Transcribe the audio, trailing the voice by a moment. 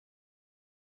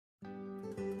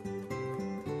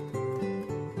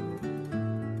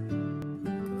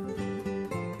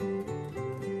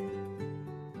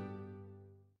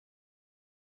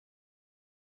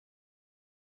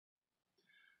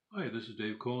Hi, this is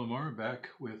Dave Colomar back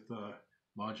with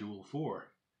Module 4.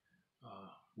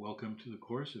 Welcome to the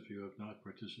course if you have not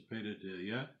participated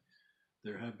yet.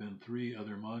 There have been 3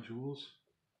 other modules.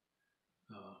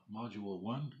 Module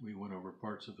 1, we went over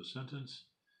parts of a sentence.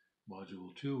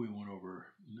 Module 2, we went over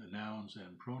nouns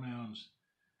and pronouns.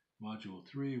 Module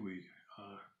 3, we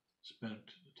spent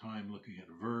time looking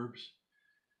at verbs.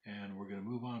 And we're going to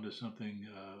move on to something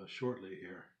shortly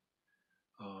here.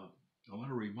 I want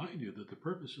to remind you that the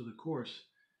purpose of the course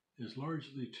is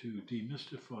largely to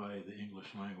demystify the English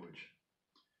language,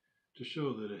 to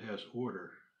show that it has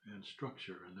order and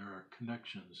structure and there are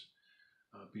connections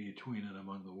between and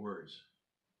among the words.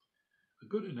 A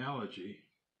good analogy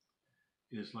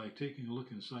is like taking a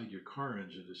look inside your car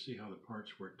engine to see how the parts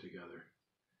work together.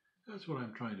 That's what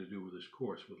I'm trying to do with this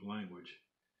course with language.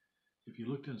 If you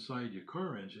looked inside your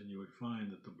car engine, you would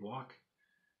find that the block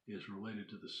is related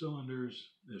to the cylinders,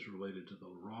 is related to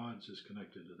the rods, is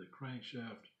connected to the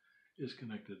crankshaft, is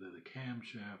connected to the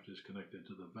camshaft, is connected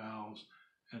to the valves,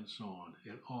 and so on.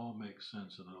 It all makes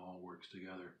sense and it all works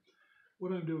together.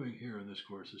 What I'm doing here in this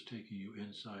course is taking you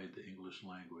inside the English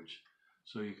language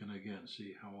so you can again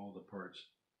see how all the parts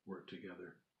work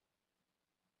together.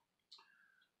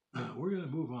 We're going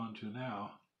to move on to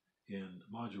now in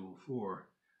Module 4,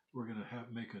 we're going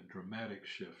to make a dramatic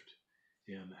shift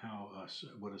in how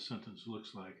what a sentence looks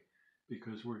like,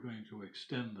 because we're going to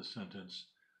extend the sentence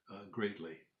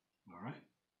greatly. All right.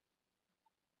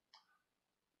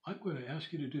 I'm going to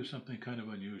ask you to do something kind of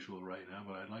unusual right now,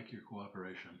 but I'd like your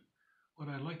cooperation. What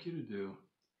I'd like you to do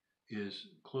is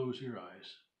close your eyes,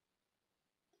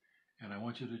 and I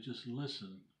want you to just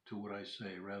listen to what I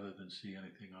say rather than see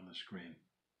anything on the screen.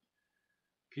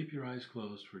 Keep your eyes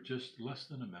closed for just less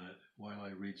than a minute while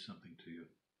I read something to you.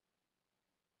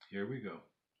 Here we go.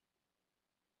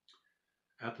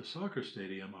 At the soccer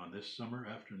stadium on this summer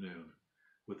afternoon,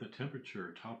 with the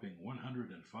temperature topping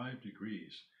 105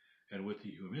 degrees and with the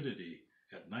humidity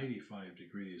at 95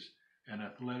 degrees, an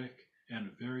athletic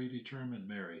and very determined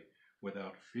Mary,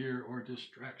 without fear or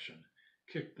distraction,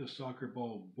 kicked the soccer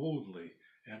ball boldly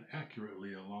and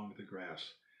accurately along the grass,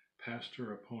 past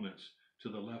her opponents to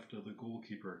the left of the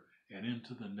goalkeeper and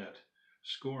into the net,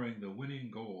 scoring the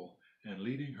winning goal and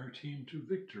leading her team to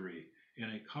victory in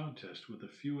a contest with the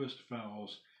fewest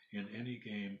fouls in any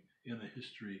game in the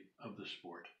history of the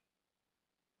sport.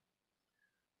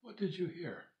 What did you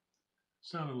hear?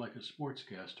 Sounded like a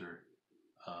sportscaster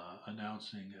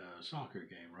announcing a soccer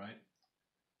game, right?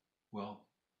 Well,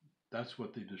 that's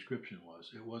what the description was.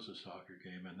 It was a soccer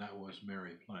game, and that was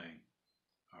Mary playing.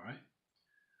 All right?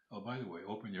 Oh, by the way,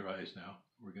 open your eyes now.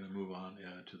 We're going to move on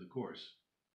to the course.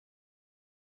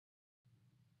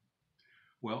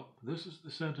 Well, this is the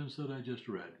sentence that I just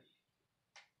read.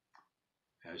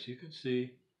 As you can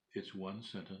see, it's one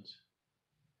sentence.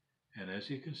 And as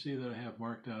you can see that I have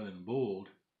marked out in bold,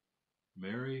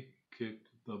 Mary kicked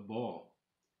the ball.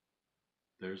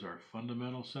 There's our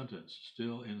fundamental sentence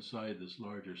still inside this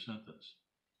larger sentence.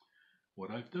 What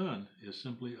I've done is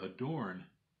simply adorn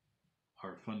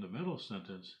our fundamental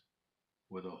sentence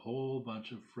with a whole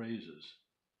bunch of phrases.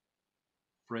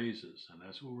 Phrases, and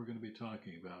that's what we're going to be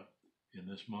talking about in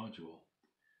this module.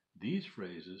 These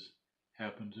phrases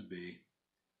happen to be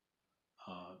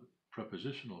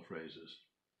prepositional phrases.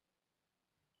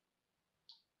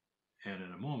 And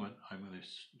in a moment, I'm going to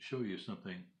show you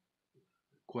something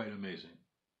quite amazing.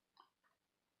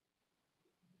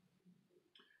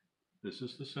 This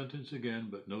is the sentence again,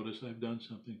 but notice I've done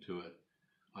something to it.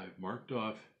 I've marked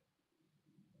off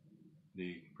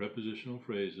the prepositional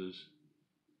phrases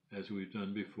as we've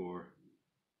done before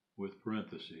with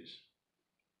parentheses.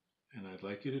 And I'd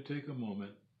like you to take a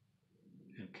moment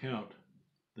and count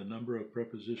the number of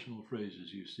prepositional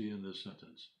phrases you see in this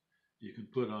sentence. You can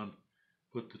put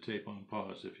the tape on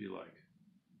pause if you like.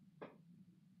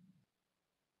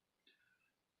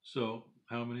 So,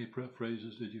 how many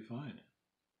phrases did you find?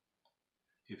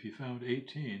 If you found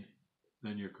 18,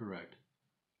 then you're correct.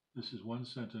 This is one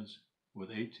sentence with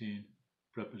 18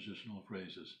 prepositional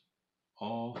phrases,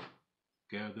 all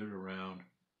gathered around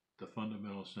the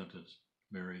fundamental sentence,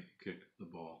 Mary kicked the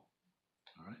ball.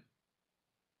 All right?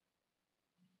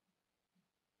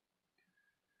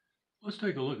 Let's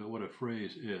take a look at what a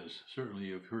phrase is. Certainly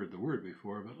you've heard the word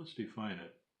before, but let's define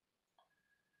it.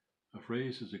 A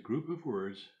phrase is a group of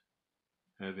words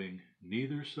having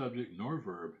neither subject nor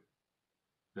verb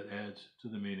that adds to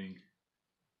the meaning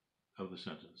of the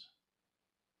sentence.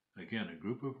 Again, a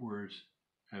group of words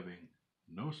having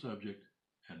no subject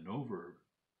and no verb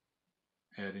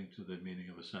adding to the meaning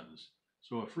of a sentence.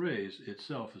 So a phrase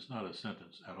itself is not a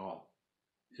sentence at all.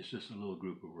 It's just a little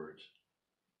group of words.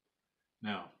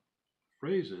 Now,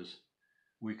 phrases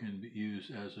we can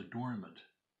use as adornment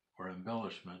or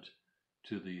embellishment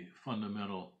to the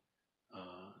fundamental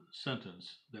sentence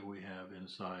that we have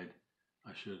inside,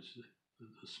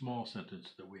 the small sentence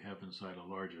that we have inside a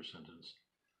larger sentence.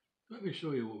 Let me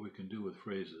show you what we can do with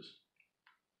phrases.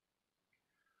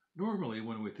 Normally,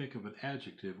 when we think of an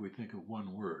adjective, we think of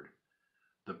one word: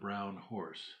 the brown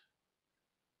horse,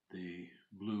 the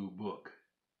blue book,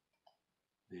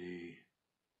 the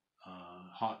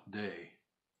hot day.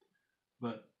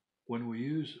 But when we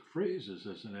use phrases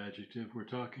as an adjective, we're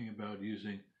talking about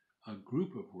using a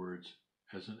group of words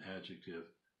as an adjective.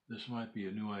 This might be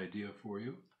a new idea for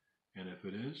you, and if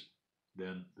it is,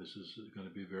 then this is going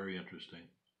to be very interesting.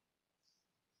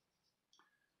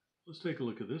 Let's take a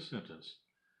look at this sentence.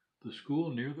 The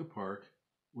school near the park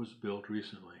was built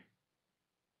recently.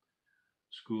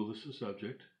 School is the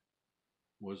subject,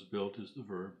 was built is the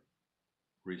verb,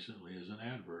 recently is an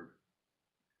adverb.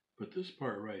 But this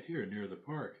part right here, near the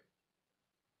park,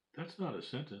 that's not a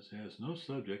sentence. It has no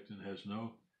subject and has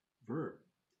no verb.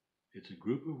 It's a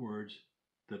group of words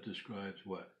that describes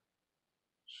what?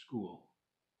 School.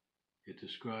 It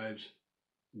describes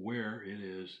where it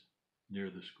is near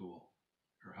the school,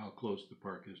 or how close the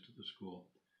park is to the school.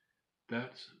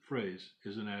 That phrase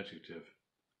is an adjective.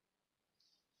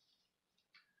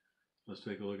 Let's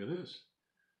take a look at this.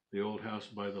 The old house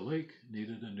by the lake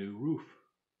needed a new roof.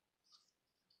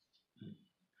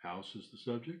 House is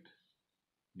the subject,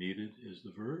 needed is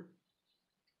the verb,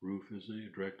 roof is the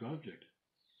direct object.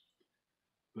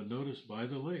 But notice by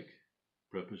the lake,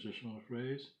 prepositional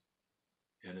phrase,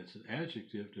 and it's an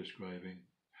adjective describing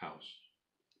house.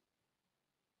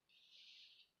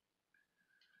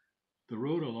 The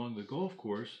road along the golf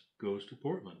course goes to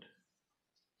Portland.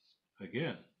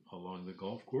 Again, along the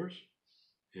golf course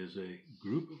is a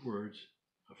group of words,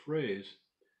 a phrase,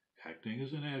 acting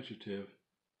as an adjective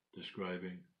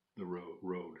describing the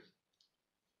road.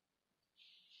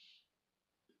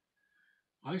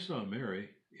 I saw Mary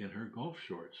in her golf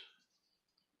shorts.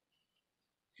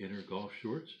 In her golf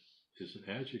shorts is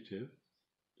an adjective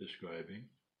describing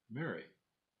Mary,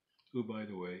 who, by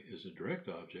the way, is a direct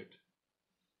object.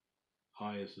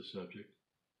 I is the subject,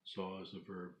 saw is the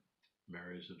verb,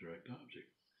 Mary is the direct object.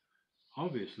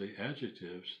 Obviously,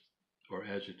 adjectives or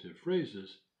adjective phrases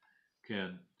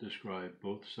can describe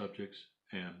both subjects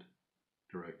and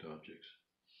direct objects.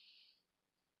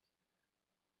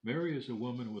 Mary is a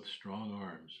woman with strong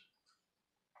arms.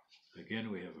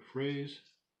 Again, we have a phrase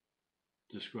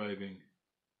describing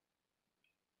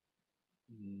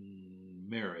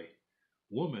Mary.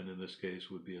 Woman, in this case,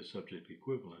 would be a subject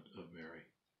equivalent of Mary.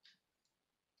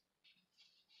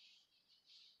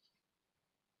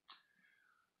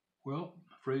 Well,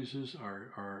 phrases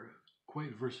are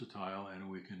quite versatile,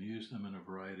 and we can use them in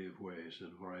a variety of ways, in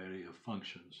a variety of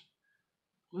functions.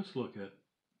 Let's look at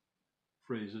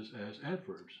phrases as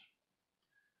adverbs.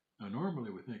 Now, normally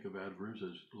we think of adverbs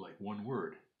as like one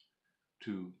word: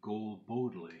 to go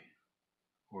boldly,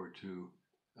 or to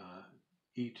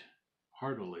eat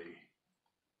heartily,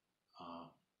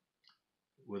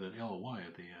 with an ly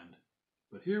at the end.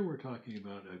 But here we're talking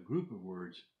about a group of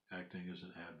words acting as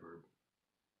an adverb.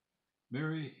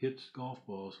 Mary hits golf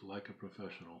balls like a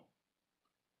professional.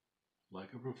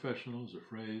 Like a professional is a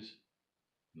phrase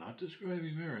not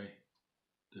describing Mary,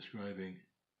 describing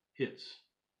hits.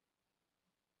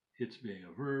 Hits being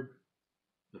a verb,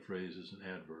 the phrase is an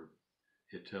adverb.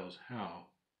 It tells how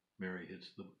Mary hits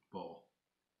the ball.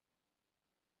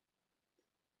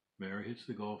 Mary hits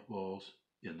the golf balls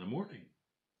in the morning.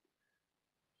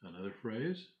 Another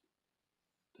phrase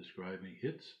describing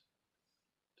hits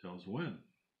tells when.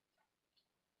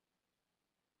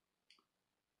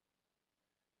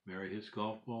 Mary hits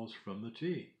golf balls from the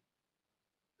tee.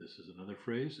 This is another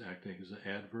phrase acting as an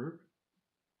adverb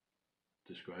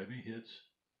describing hits,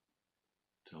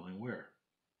 telling where.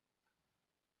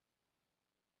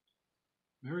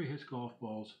 Mary hits golf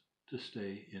balls to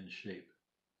stay in shape.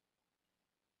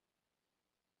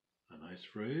 A nice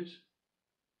phrase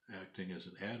acting as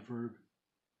an adverb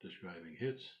describing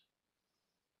hits,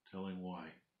 telling why.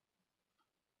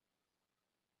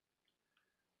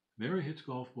 Mary hits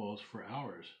golf balls for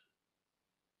hours.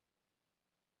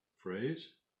 Phrase,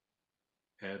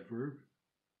 adverb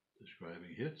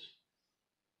describing hits,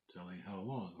 telling how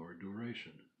long or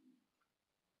duration.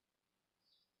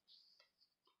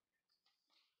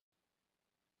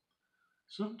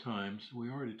 Sometimes,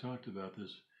 we already talked about this,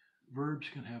 verbs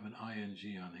can have an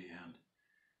ing on the end,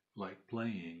 like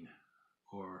playing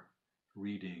or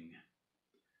reading.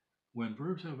 When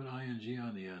verbs have an ing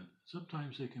on the end,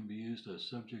 sometimes they can be used as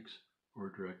subjects or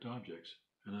direct objects.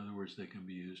 In other words, they can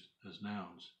be used as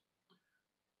nouns.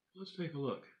 Let's take a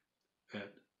look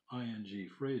at ing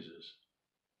phrases.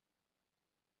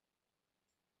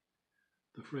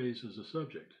 The phrase is a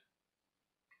subject.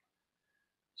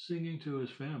 Singing to his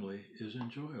family is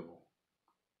enjoyable.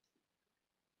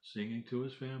 Singing to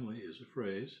his family is a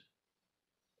phrase,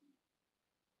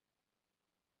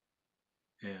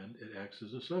 and it acts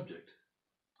as a subject.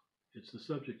 It's the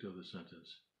subject of the sentence.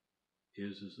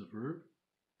 Is the verb.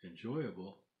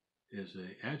 Enjoyable is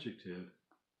an adjective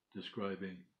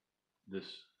describing this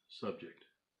subject.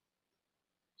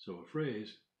 So a phrase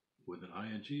with an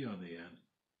ing on the end,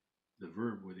 the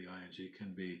verb with the ing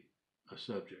can be a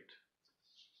subject.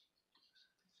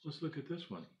 Let's look at this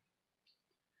one.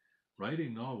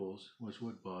 Writing novels was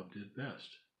what Bob did best.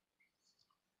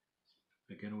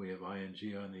 Again, we have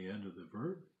ing on the end of the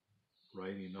verb.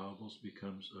 Writing novels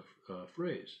becomes a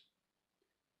phrase.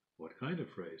 What kind of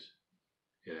phrase?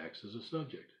 It acts as a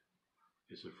subject.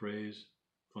 It's a phrase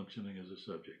functioning as a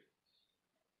subject.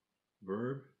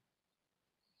 Verb,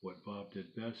 what Bob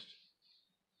did best,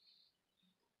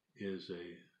 is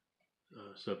a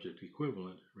subject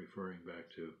equivalent referring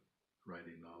back to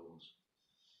writing novels.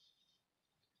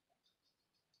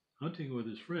 Hunting with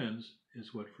his friends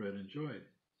is what Fred enjoyed.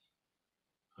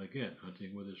 Again,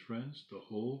 hunting with his friends, the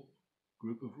whole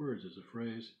group of words is a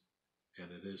phrase, and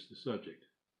it is the subject.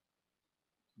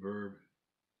 Verb,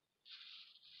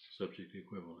 subject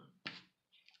equivalent.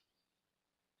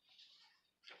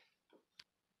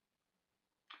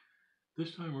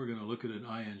 This time we're going to look at an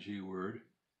ing word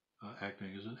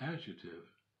acting as an adjective,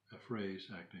 a phrase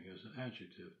acting as an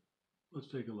adjective.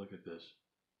 Let's take a look at this.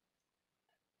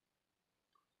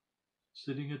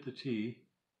 Sitting at the tee,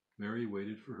 Mary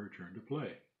waited for her turn to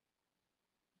play.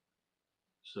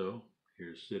 So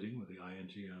here's sitting with the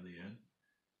ing on the end.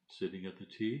 Sitting at the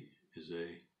tee is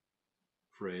a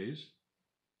phrase,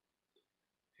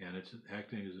 and it's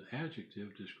acting as an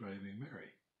adjective describing Mary.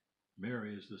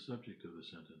 Mary is the subject of the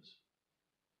sentence.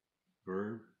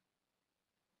 Verb,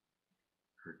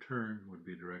 her turn would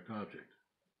be direct object.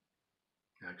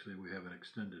 Actually, we have an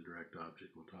extended direct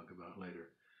object we'll talk about later.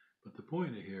 But the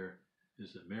point here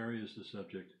is that Mary is the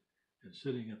subject, and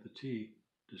sitting at the tee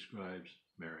describes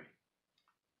Mary.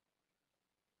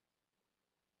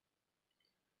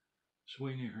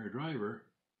 Swinging her driver,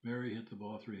 Mary hit the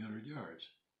ball 300 yards.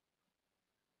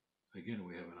 Again,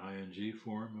 we have an ing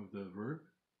form of the verb.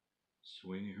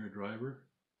 Swinging her driver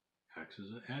acts as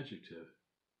an adjective,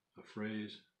 a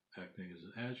phrase acting as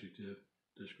an adjective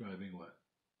describing what?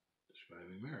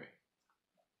 Describing Mary.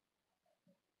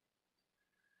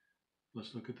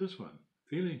 Let's look at this one.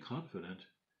 Feeling confident,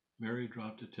 Mary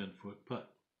dropped a 10-foot putt.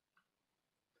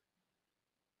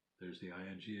 There's the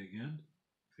ing again.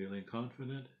 Feeling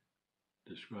confident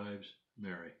describes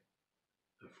Mary,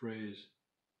 a phrase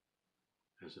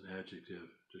as an adjective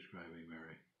describing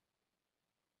Mary.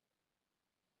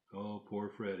 Oh, poor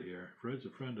Fred here. Fred's a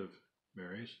friend of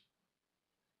Mary's.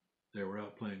 They were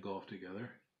out playing golf together.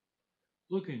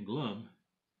 Looking glum,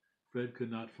 Fred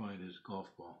could not find his golf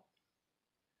ball.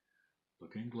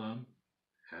 Looking glum,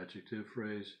 adjective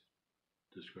phrase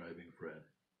describing Fred.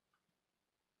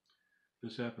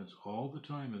 This happens all the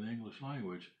time in the English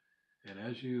language, and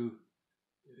as you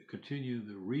continue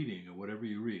the reading of whatever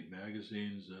you read,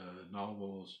 magazines,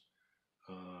 novels,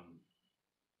 what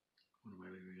am I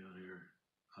leaving out here?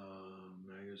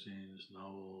 Magazines,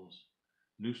 novels,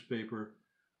 newspaper,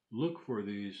 look for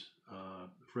these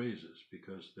phrases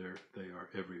because they are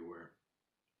everywhere.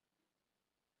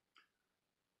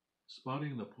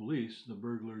 Spotting the police, the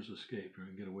burglars escaped. We're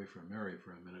going to get away from Mary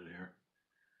for a minute here.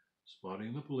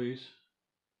 Spotting the police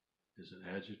is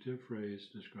an adjective phrase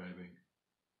describing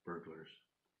burglars.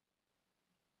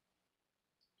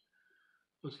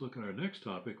 Let's look at our next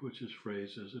topic, which is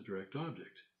phrase as a direct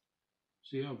object.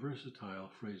 See how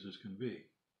versatile phrases can be.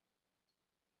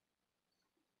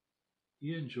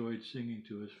 He enjoyed singing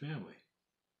to his family.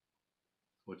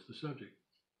 What's the subject?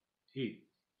 He.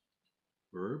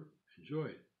 Verb,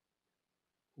 enjoyed.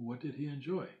 What did he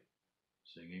enjoy?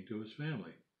 Singing to his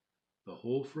family. The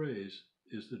whole phrase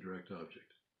is the direct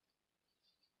object.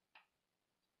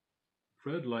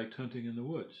 Fred liked hunting in the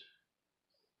woods.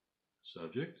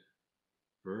 Subject,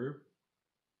 verb,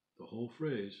 the whole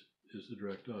phrase is the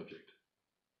direct object.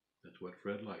 That's what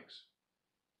Fred likes,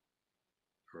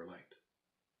 or liked.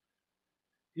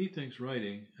 He thinks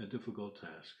writing a difficult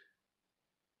task.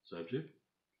 Subject,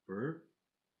 verb,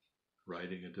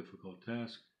 writing a difficult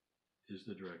task is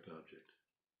the direct object.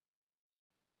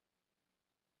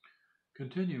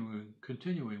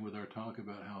 Continuing with our talk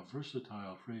about how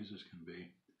versatile phrases can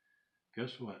be,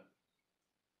 guess what?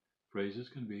 Phrases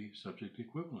can be subject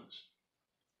equivalents.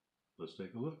 Let's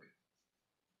take a look.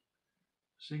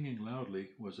 Singing loudly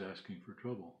was asking for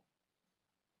trouble.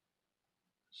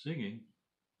 Singing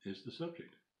is the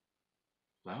subject.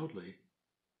 Loudly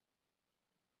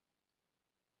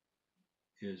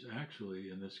is actually,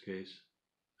 in this case,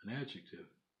 an adjective.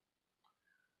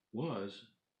 Was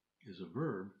is a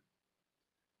verb.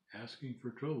 Asking for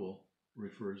trouble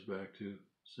refers back to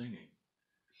singing.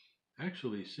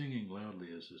 Actually, singing loudly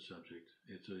is the subject.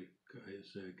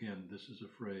 Again, this is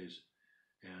a phrase,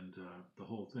 and the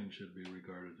whole thing should be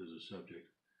regarded as a subject.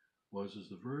 Was is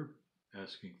the verb.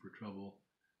 Asking for trouble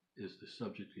is the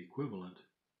subject equivalent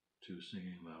to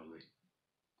singing loudly.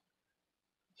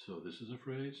 So this is a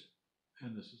phrase,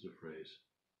 and this is a phrase.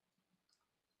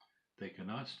 They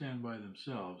cannot stand by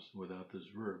themselves without this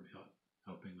verb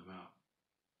helping them out.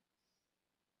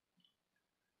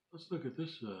 Let's look at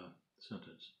this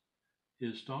sentence.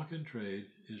 His stock in trade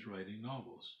is writing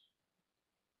novels.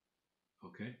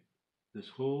 Okay, this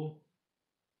whole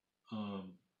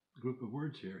group of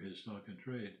words here, his stock in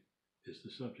trade, is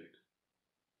the subject.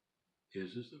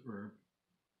 Is the verb.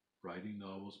 Writing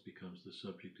novels becomes the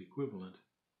subject equivalent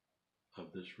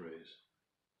of this phrase.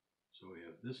 So we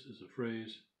have this as a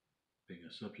phrase being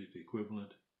a subject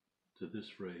equivalent to this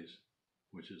phrase,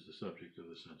 which is the subject of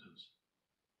the sentence.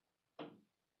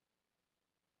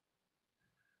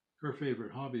 Her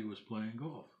favorite hobby was playing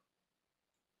golf.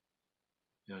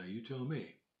 Now you tell me,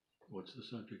 what's the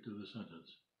subject of the sentence?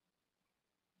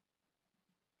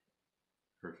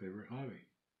 Her favorite hobby.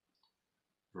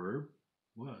 Verb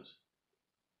was.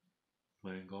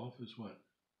 Playing golf is what?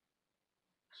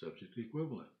 Subject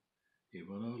equivalent.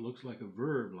 Even though it looks like a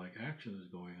verb, like action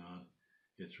is going on,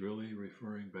 it's really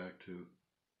referring back to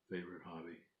favorite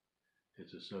hobby.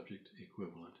 It's a subject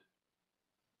equivalent.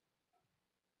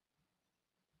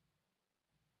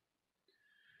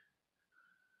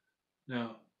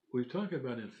 Now, we've talked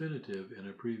about infinitive in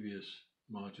a previous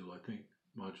module, I think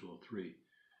module 3.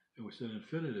 And we said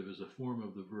infinitive is a form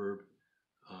of the verb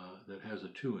that has a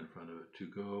to in front of it. To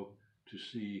go, to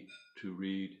see, to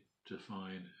read, to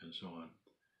find, and so on.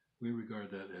 We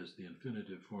regard that as the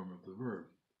infinitive form of the verb.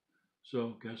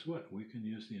 So guess what? We can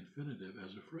use the infinitive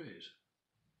as a phrase.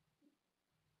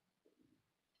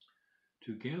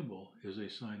 To gamble is a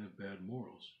sign of bad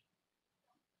morals.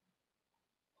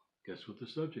 Guess what the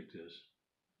subject is?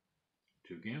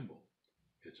 To gamble.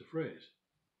 It's a phrase.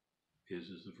 Is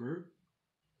the verb.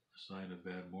 A sign of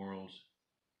bad morals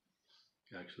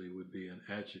actually would be an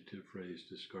adjective phrase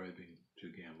describing to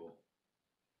gamble.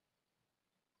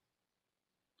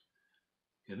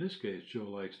 In this case, Joe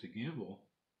likes to gamble.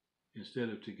 Instead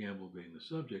of to gamble being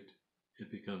the subject,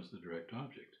 it becomes the direct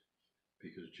object.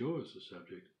 Because Joe is the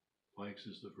subject, likes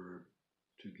is the verb,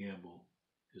 to gamble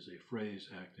is a phrase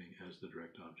acting as the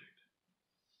direct object.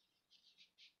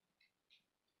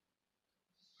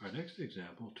 Our next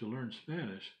example, to learn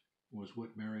Spanish, was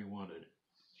what Mary wanted.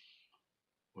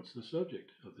 What's the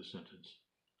subject of the sentence?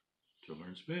 To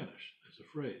learn Spanish as a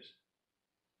phrase.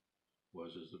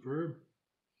 Was is the verb.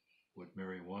 What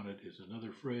Mary wanted is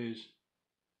another phrase.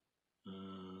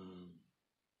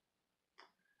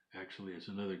 Actually, it's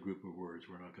another group of words.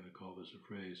 We're not going to call this a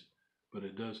phrase, but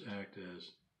it does act as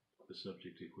the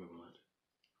subject equivalent.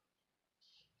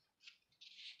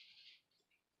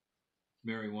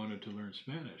 Mary wanted to learn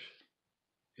Spanish.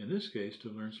 In this case, to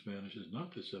learn Spanish is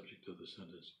not the subject of the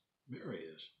sentence. Mary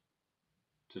is.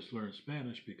 To learn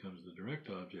Spanish becomes the direct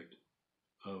object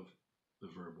of the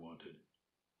verb wanted.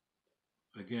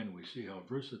 Again, we see how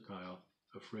versatile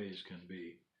a phrase can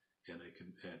be, and it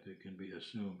can be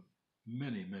assume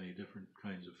many, many different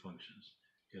kinds of functions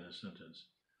in a sentence.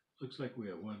 Looks like we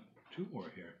have two more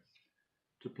here.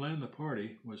 To plan the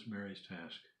party was Mary's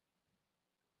task.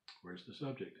 Where's the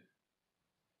subject?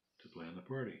 To plan the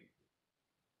party.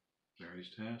 Mary's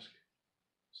task,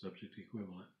 subject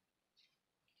equivalent.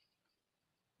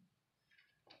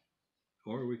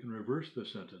 Or we can reverse the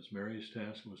sentence. Mary's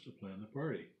task was to plan the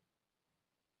party.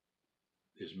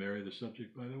 Is Mary the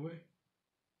subject, by the way?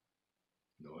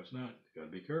 No, it's not. Got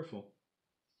to be careful.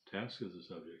 Task is the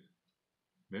subject.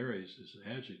 Mary's is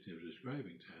an adjective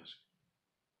describing task.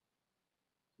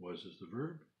 Was is the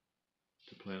verb.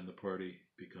 To plan the party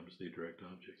becomes the direct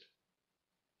object.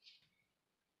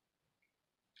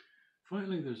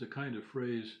 Finally, there's a kind of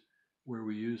phrase where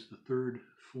we use the third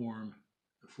form,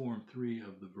 form 3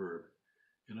 of the verb.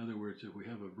 In other words, if we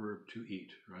have a verb to eat,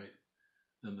 right,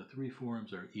 then the three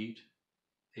forms are eat,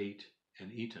 ate,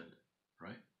 and eaten,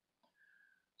 right?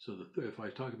 So if I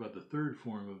talk about the third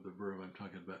form of the verb, I'm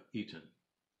talking about eaten.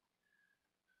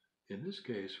 In this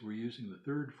case, we're using the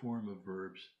third form of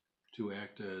verbs to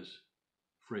act as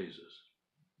phrases.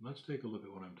 Let's take a look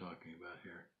at what I'm talking about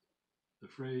here. The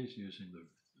phrase using the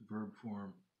verb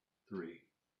form 3.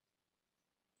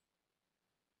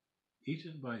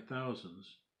 Eaten by thousands,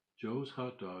 Joe's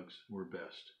hot dogs were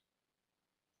best.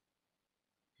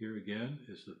 Here again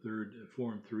is the third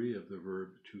form 3 of the verb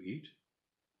to eat.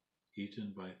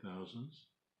 Eaten by thousands.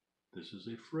 This is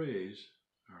a phrase,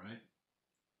 all right?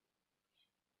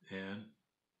 And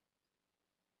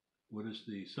what is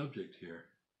the subject here?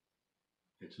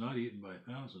 It's not eaten by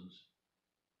thousands.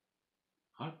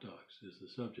 Hot dogs is the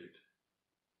subject.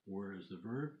 Were is the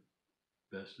verb.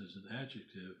 Best is an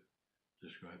adjective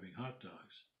describing hot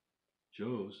dogs.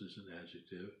 Joe's is an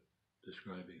adjective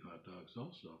describing hot dogs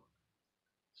also.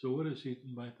 So what is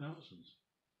eaten by thousands?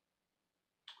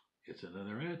 It's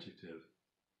another adjective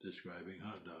describing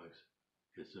hot dogs.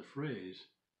 It's a phrase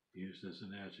used as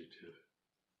an adjective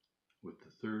with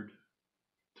the third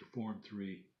to form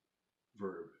 3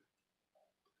 verb.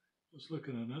 Let's look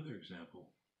at another example.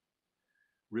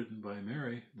 Written by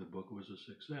Mary, the book was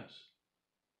a success.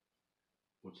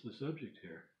 What's the subject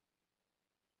here?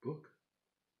 Book.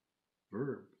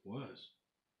 Verb was.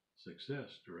 Success,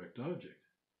 direct object.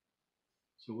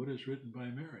 So what is written by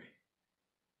Mary?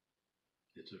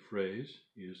 It's a phrase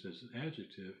used as an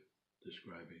adjective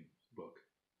describing book.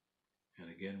 And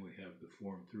again, we have the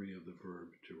form 3 of the verb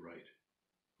to write,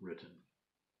 written.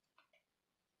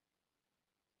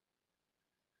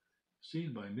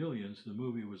 Seen by millions, the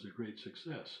movie was a great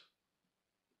success.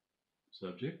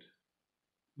 Subject,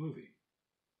 movie.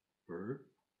 Verb,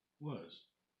 was.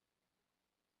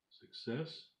 Success.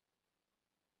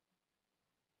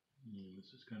 This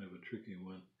is kind of a tricky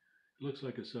one. It looks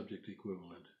like a subject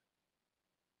equivalent.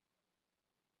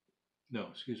 No,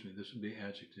 excuse me, this would be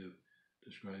adjective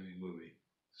describing movie.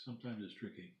 Sometimes it's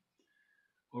tricky.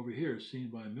 Over here, seen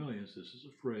by millions, this is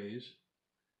a phrase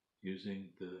using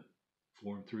the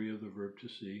form 3 of the verb to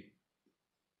see,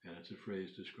 and it's a phrase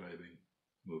describing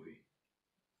movie.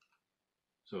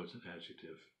 So it's an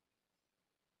adjective.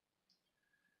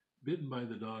 Bitten by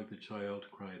the dog, the child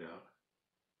cried out.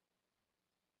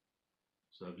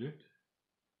 Subject,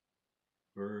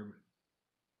 verb,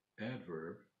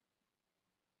 adverb,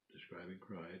 describing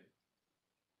cried.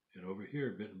 And over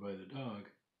here, bitten by the dog,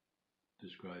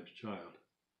 describes child.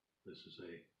 This is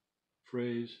a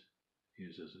phrase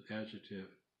used as an adjective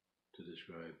to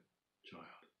describe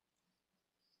child.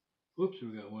 Whoops,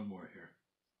 we got one more here.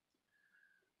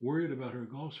 Worried about her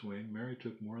golf swing, Mary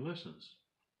took more lessons.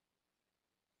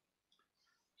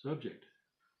 Subject,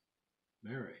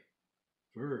 Mary.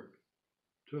 Verb,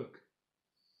 took.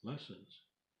 Lessons,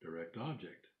 direct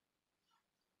object.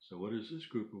 So what is this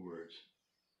group of words?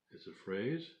 It's a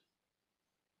phrase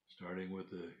starting with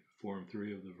the form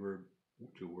 3 of the verb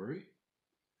to worry,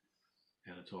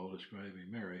 and it's all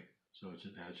describing Mary, so it's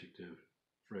an adjective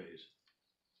phrase.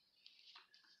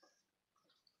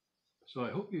 So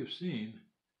I hope you've seen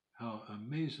how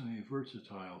amazingly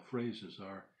versatile phrases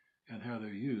are and how they're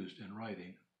used in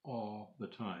writing all the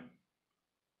time.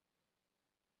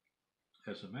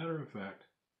 As a matter of fact,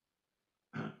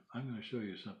 I'm going to show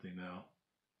you something now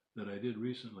that I did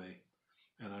recently,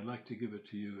 and I'd like to give it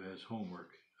to you as homework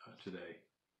today.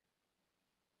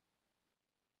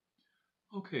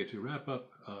 Okay, to wrap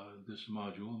up this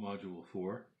module, Module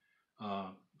 4,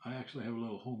 I actually have a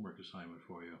little homework assignment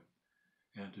for you.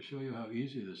 And to show you how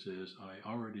easy this is, I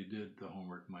already did the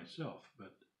homework myself,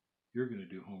 but you're going to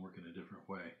do homework in a different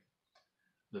way.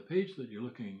 The page that you're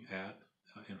looking at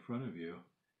in front of you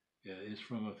is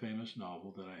from a famous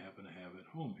novel that I happen to have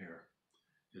at home here.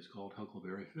 It's called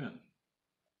Huckleberry Finn.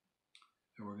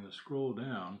 And we're going to scroll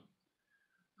down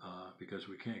because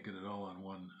we can't get it all on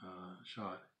one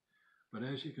shot. But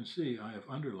as you can see, I have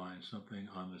underlined something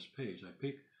on this page.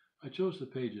 I chose the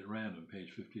page at random, page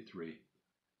 53,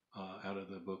 out of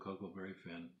the book Huckleberry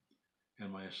Finn.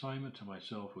 And my assignment to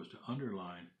myself was to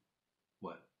underline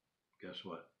what? Guess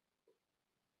what?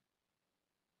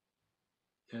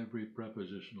 Every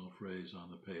prepositional phrase on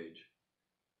the page.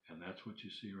 And that's what you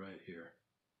see right here.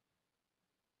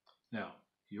 Now,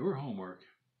 your homework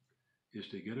is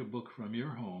to get a book from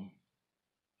your home.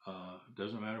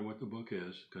 Doesn't matter what the book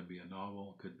is. Could be a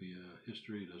novel, could be a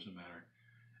history, doesn't matter.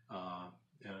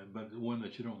 But one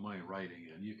that you don't mind writing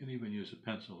in. You can even use a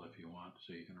pencil if you want,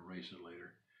 so you can erase it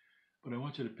later. But I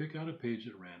want you to pick out a page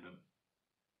at random,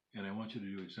 and I want you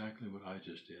to do exactly what I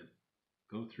just did.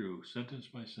 Go through sentence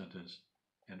by sentence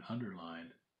and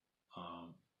underline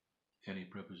any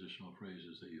prepositional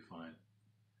phrases that you find.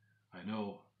 I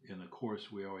know in the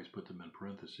course we always put them in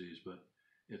parentheses, but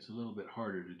it's a little bit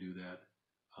harder to do that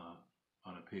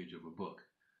on a page of a book.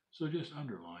 So just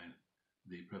underline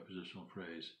the prepositional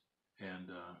phrase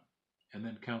and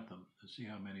then count them and see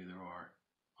how many there are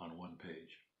on one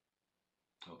page.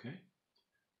 Okay?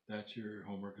 That's your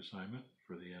homework assignment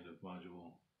for the end of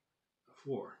Module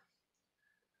 4.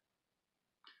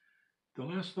 The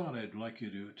last thought I'd like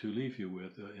you to leave you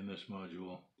with in this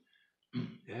module,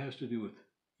 it has to do with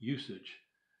usage,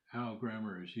 how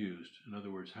grammar is used. In other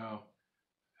words, how,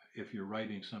 if you're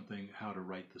writing something, how to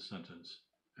write the sentence.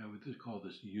 I would just call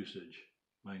this usage,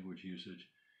 language usage.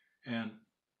 And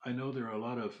I know there are a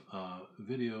lot of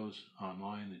videos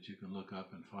online that you can look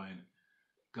up and find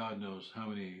God knows how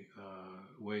many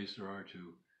ways there are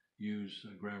to use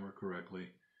grammar correctly.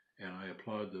 And I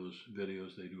applaud those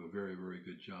videos. They do a very, very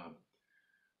good job.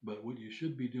 But what you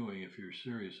should be doing if you're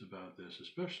serious about this,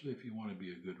 especially if you want to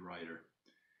be a good writer,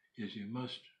 is you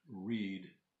must read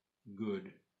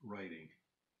good writing,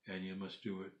 and you must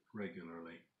do it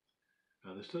regularly.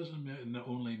 Now, this doesn't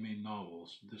only mean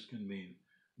novels. This can mean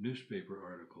newspaper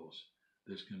articles.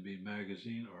 This can be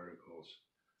magazine articles.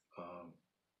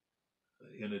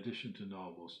 In addition to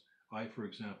novels, for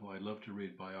example, I love to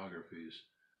read biographies,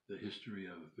 the history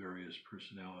of various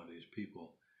personalities,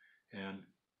 people. And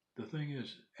the thing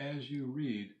is, as you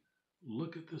read,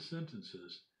 look at the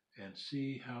sentences and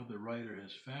see how the writer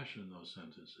has fashioned those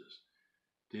sentences.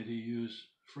 Did he use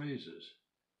phrases?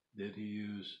 Did he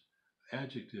use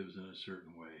adjectives in a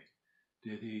certain way?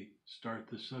 Did he start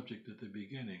the subject at the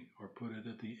beginning or put it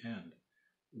at the end?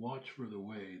 Watch for the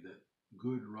way that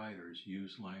good writers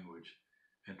use language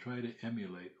and try to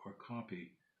emulate or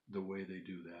copy the way they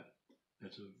do that.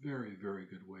 That's a very, very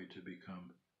good way to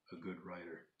become a good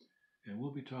writer. And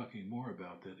we'll be talking more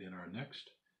about that in our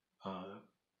next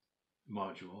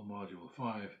module, Module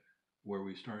 5, where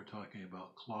we start talking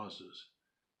about clauses,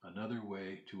 another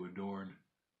way to adorn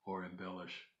or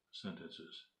embellish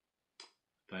sentences.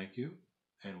 Thank you,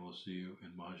 and we'll see you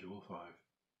in Module 5.